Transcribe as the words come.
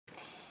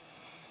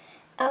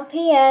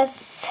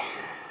LPS.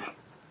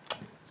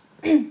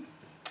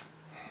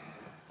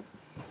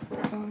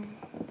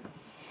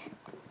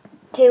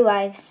 Two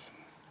Wives.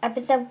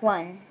 Episode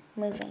 1.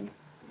 Moving.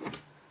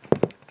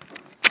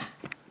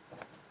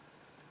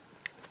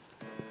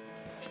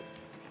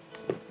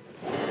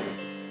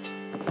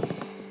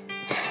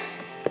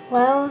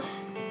 Well,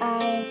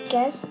 I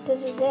guess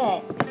this is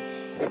it.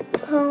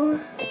 Oh,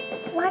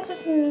 why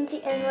does it need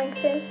to end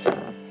like this?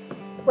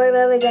 We're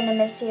really gonna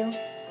miss you.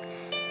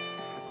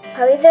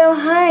 Probably though,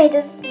 hi,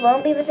 this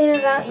won't be the same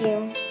without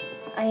you.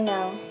 I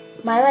know.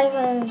 My life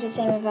won't be the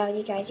same without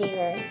you guys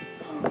either.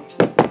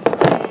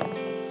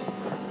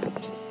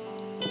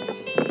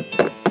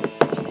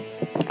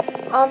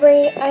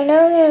 Aubrey, I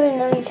know we haven't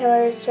known each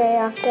other very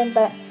often,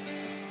 but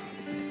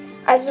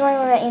I just want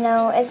to let you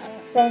know it's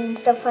been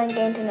so fun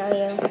getting to know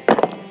you.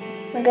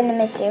 I'm gonna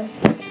miss you.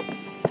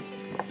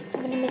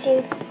 I'm gonna miss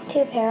you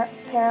too,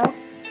 Peril.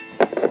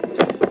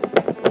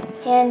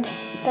 And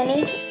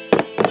Sunny,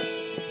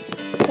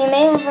 we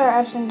may have our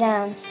ups and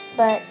downs,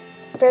 but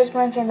there's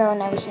one thing that will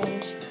never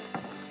change.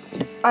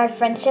 Our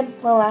friendship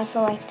will last for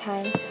a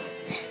lifetime.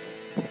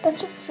 That's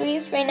the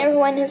sweetest thing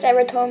everyone has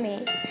ever told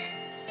me.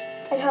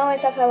 I told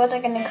myself I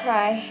wasn't gonna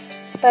cry,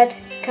 but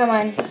come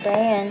on,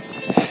 Brian.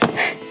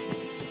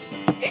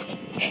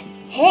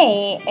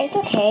 Hey, it's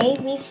okay.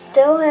 We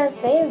still have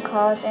video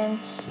calls and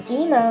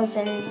emails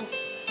and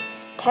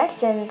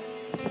texts and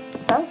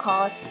phone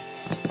calls.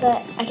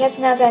 But I guess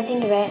now that I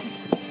think of it,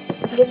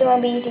 I guess it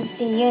won't be easy to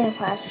see you in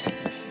class.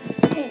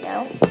 I don't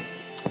know.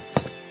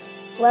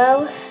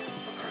 Well,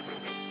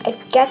 I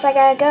guess I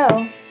gotta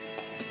go.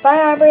 Bye,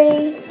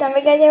 Aubrey. Don't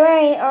forget to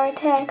write or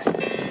text.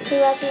 We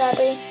love you,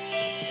 Aubrey.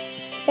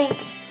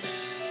 Thanks.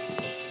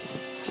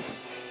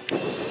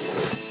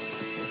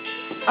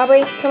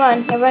 Aubrey, come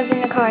on. Everyone's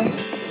in the car.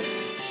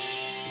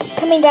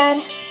 Coming,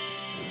 Dad.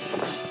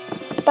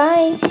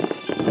 Bye.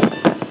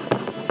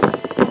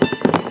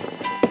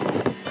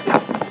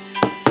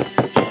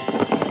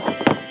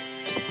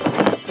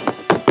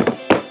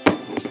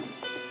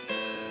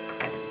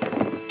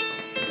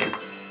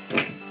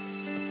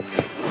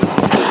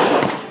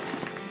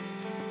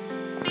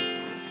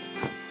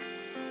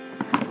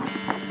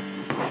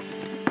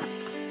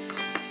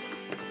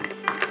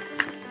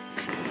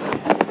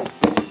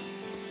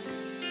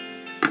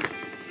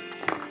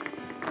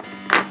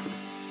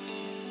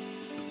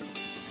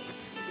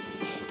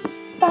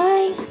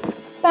 Bye.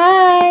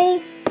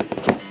 Bye.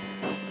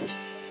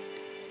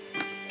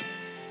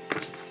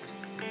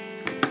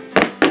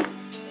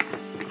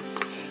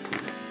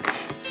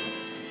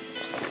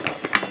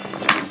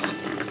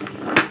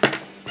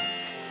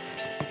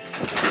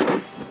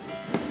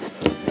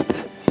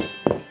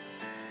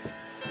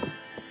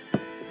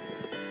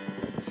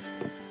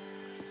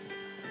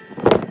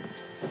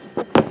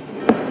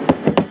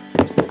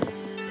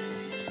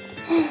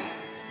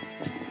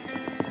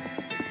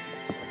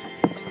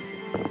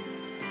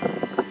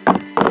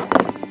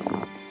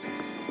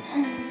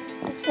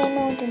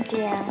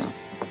 Empty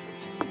house.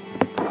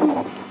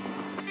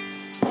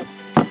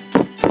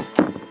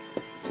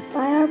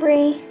 Bye,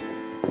 Aubrey.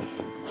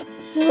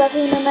 We love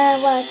you no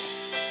matter what.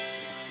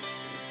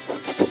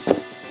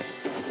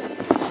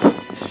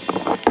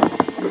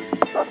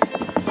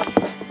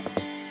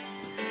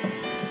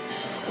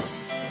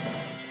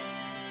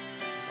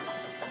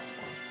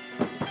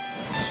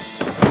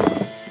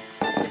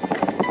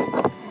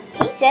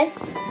 Jesus,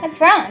 what's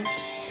wrong?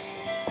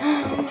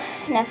 Oh,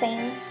 nothing.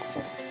 It's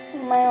just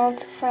my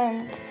old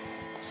friend.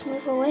 Just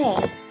move away.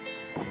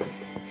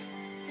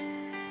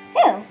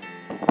 Who?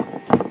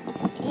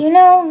 You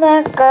know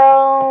that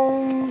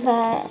girl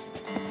that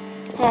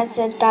has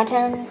a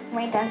Doisn,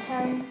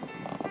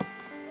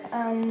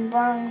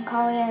 Von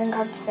Collie and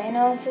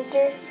Calitforna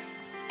sisters?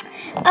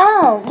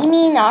 Oh, you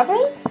mean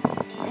Aubrey?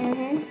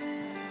 Mm-hmm.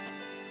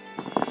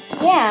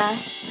 Yeah.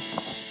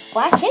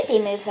 Why should they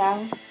move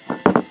though?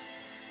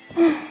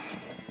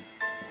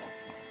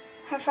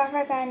 Her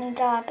father got a new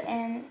job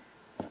and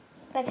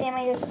the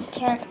family just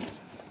can't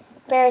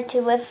bear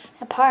to live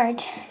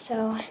apart,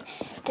 so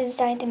they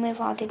decided to move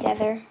all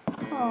together.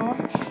 Oh,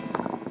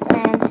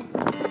 sad.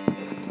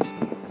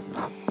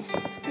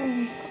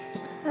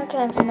 I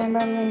can't remember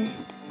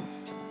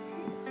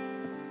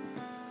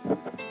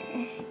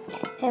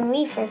when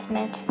we first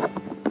met.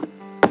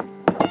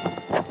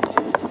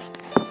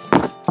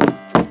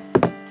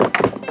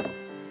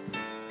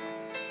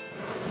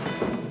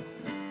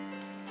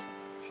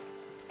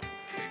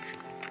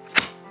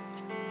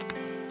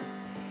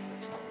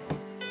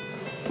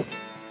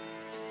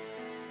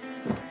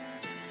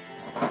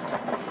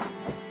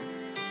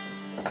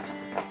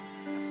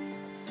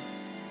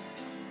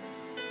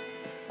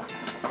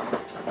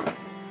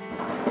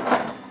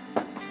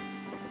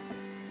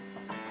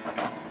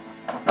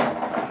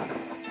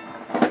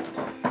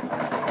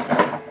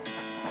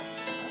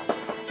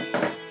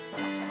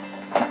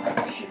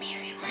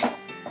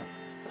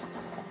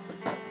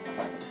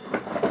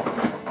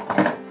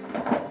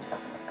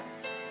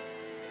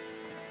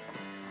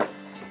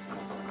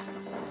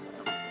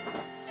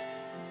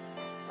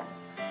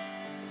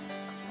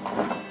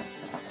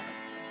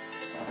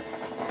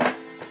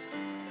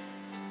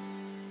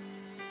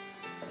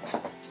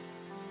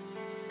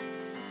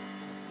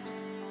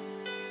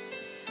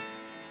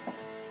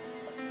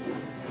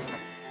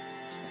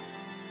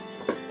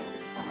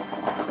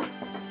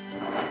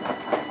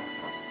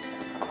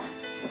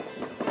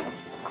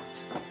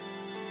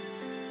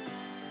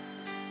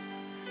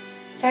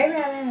 Sorry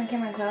for having the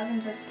camera closed.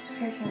 I'm just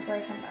searching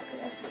for some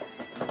LPS.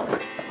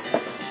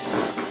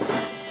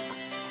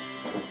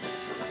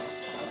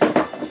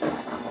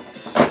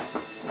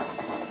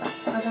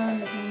 Also, I'm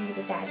listening to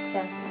the sad,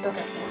 so don't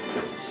touch me.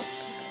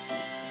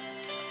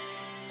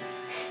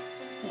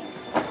 Yes.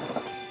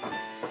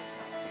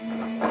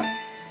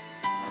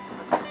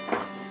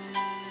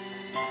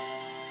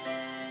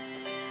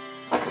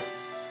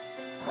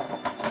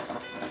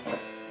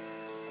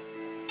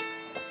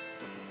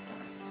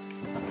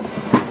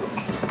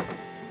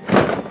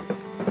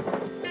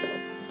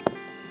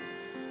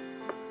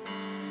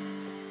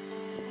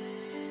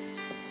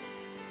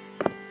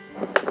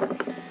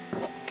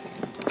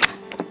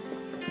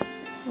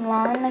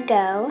 Long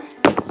ago.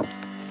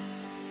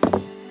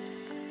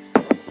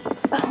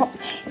 Oh,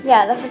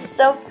 yeah, that was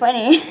so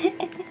funny.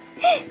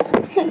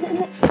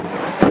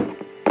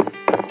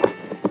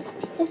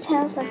 This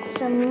house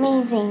looks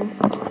amazing.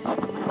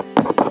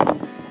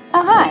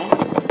 Oh, hi.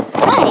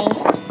 Hi.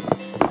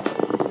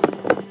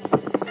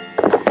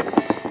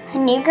 A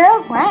new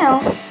girl?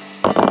 Wow.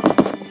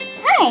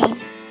 Hi.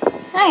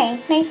 Hi,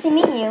 nice to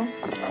meet you.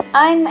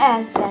 I'm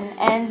Addison,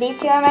 and these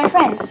two are my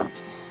friends.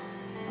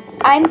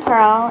 I'm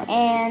Pearl,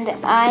 and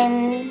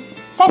I'm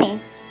Sunny.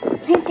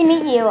 Nice to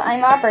meet you.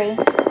 I'm Aurbery.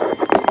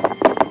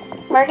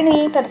 We're gonna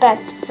be the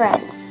best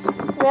friends.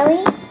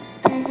 Really?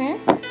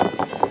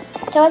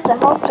 Tell us the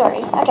whole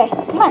story. Okay,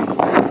 come on.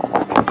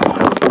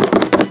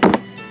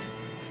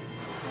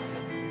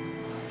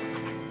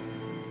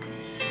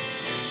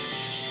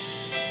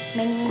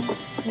 Many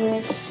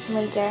years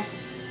later.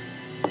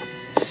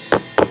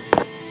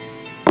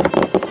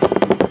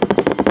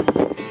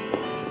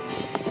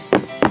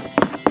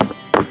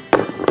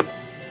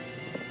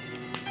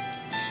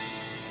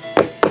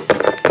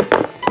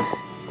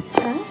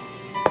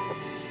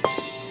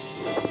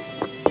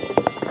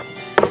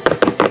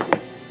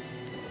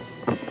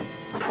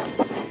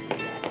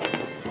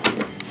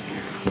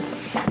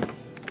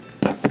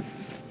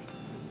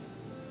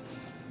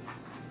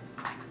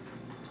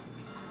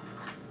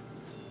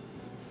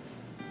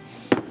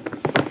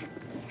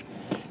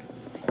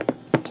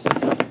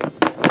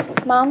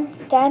 Mom,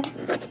 Dad?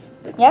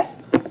 Yes?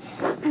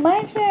 Why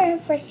is there a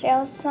for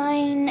sale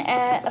sign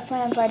at a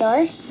front of our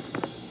door?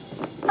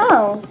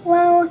 Oh,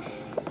 well,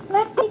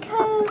 that's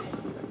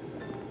because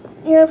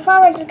your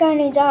father just got a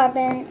new job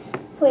and...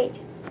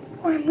 Wait,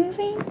 we're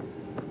moving?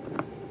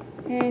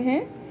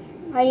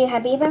 Are you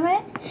happy about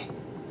it?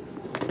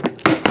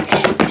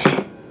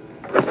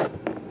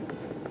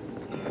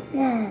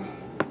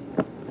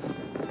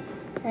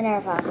 I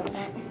never thought about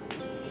that.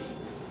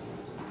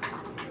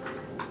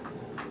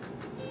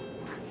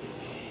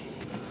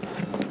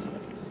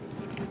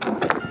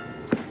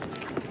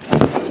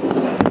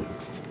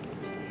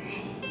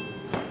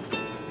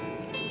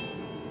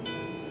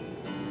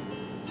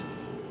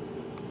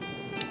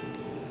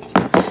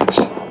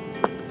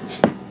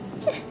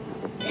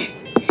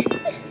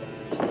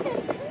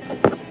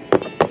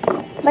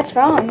 What's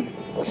wrong?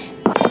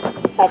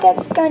 My dad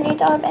just got a new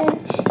job and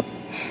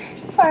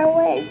far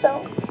away,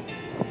 so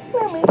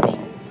we're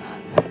moving.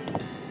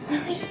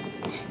 Really?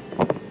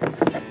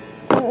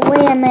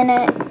 Wait a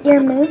minute, you're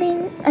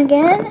moving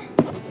again?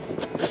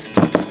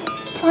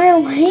 Far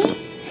away?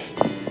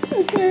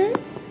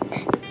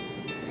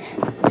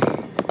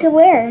 To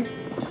where?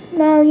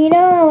 Well, you know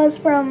I was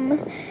from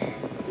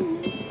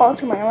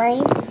Baltimore,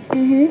 right?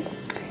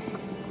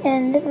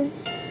 And this is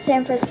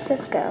San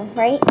Francisco,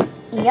 right?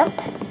 Yep.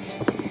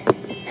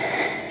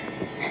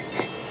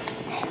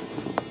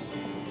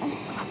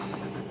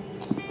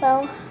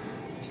 Well,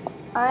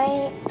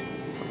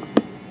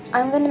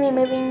 I'm gonna be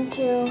moving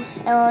to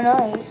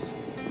Illnoies,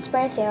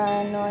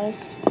 Springflied,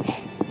 Illinois.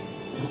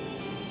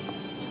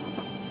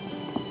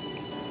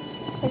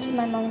 This is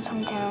my mom's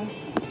hometown.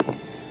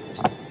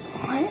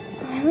 What?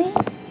 Really?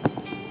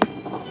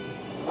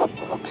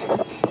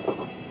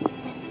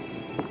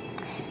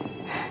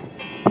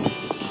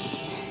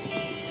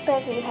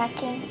 Better be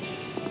packing.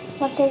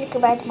 Let's say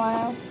goodbye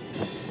tomorrow.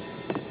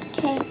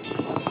 Okay.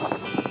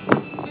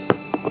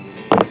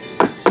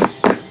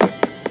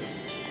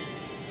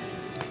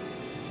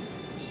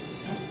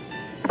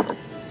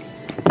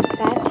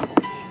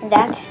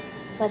 That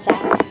was that.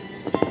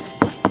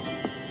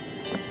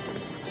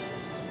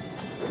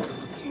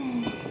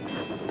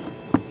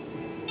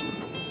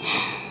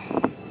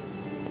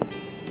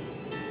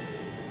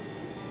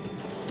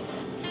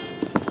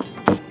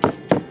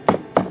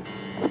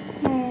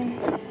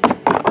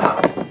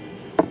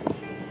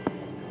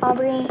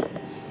 Aurbery,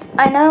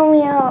 I know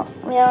we all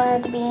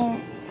have to be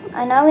in.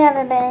 I know we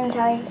haven't been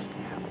inside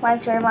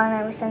White's Turbine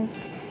ever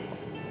since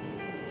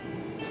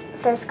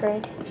first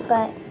grade,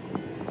 but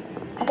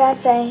I gotta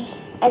say,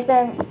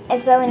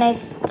 it's very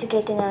nice to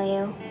get to know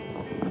you.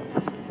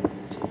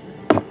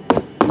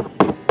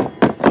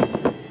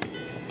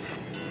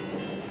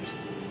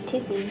 To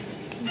be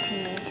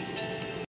continued.